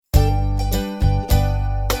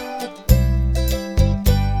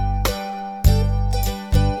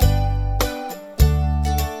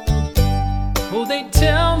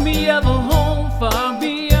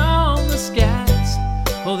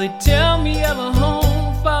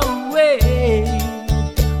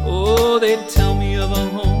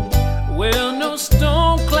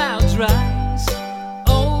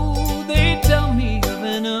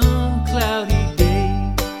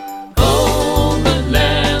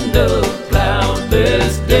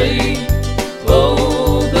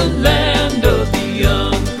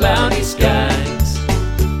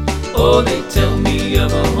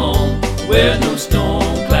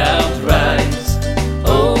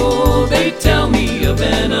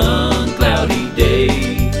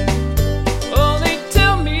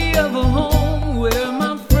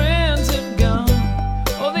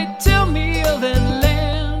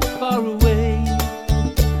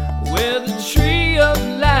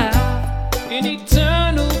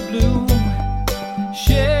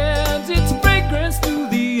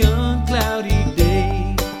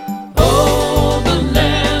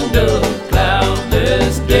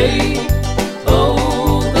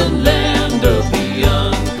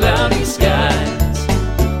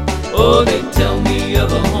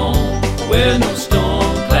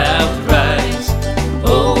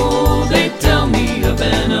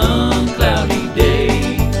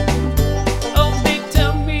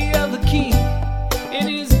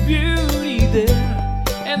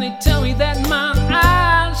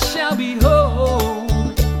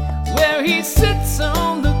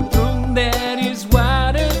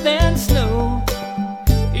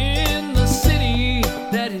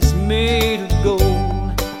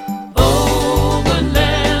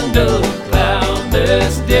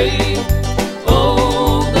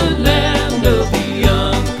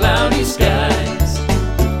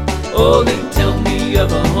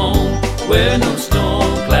where no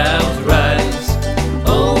storm clouds rise.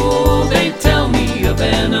 Oh, they tell me of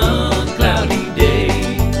an uncloudy day.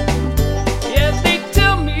 Yeah, they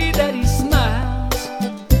tell me that he smiles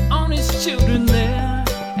on his children there,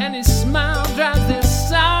 and his smile drives their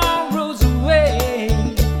sorrows away.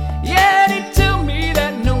 Yeah, they tell me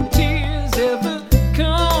that no tears ever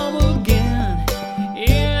come again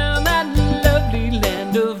in that lovely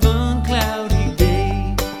land of uncloudy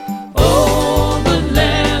day. Oh, the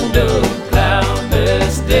land of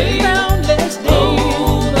cloudless day. Cloudless day.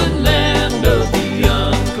 Oh, the land of the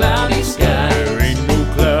uncloudy sky. There ain't no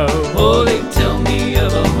cloud. Oh, they tell me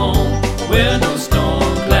of a home where no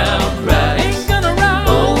storm cloud rise. Ain't gonna rise.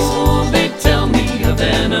 Oh, they tell me of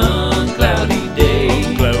an uncloudy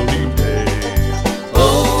day. Cloudy day.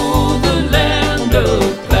 Oh, the land of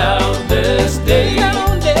cloudless day.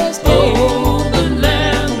 Cloudless day. Oh, the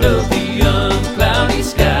land of the uncloudy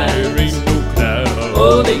sky. There ain't no cloud.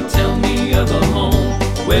 Oh, they tell me of a home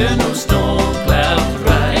where no storm clouds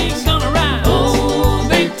rise. Ain't gonna rise. Oh,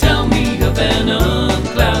 they tell me of an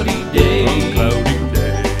uncloudy day. Cloudy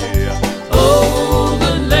day. Oh,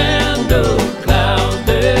 the land of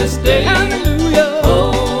cloudless day. Hallelujah.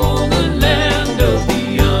 Oh, the land of the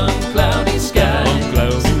uncloudy sky.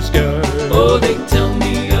 Cloudy sky. Oh, they tell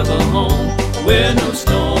me of a home where no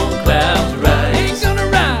storm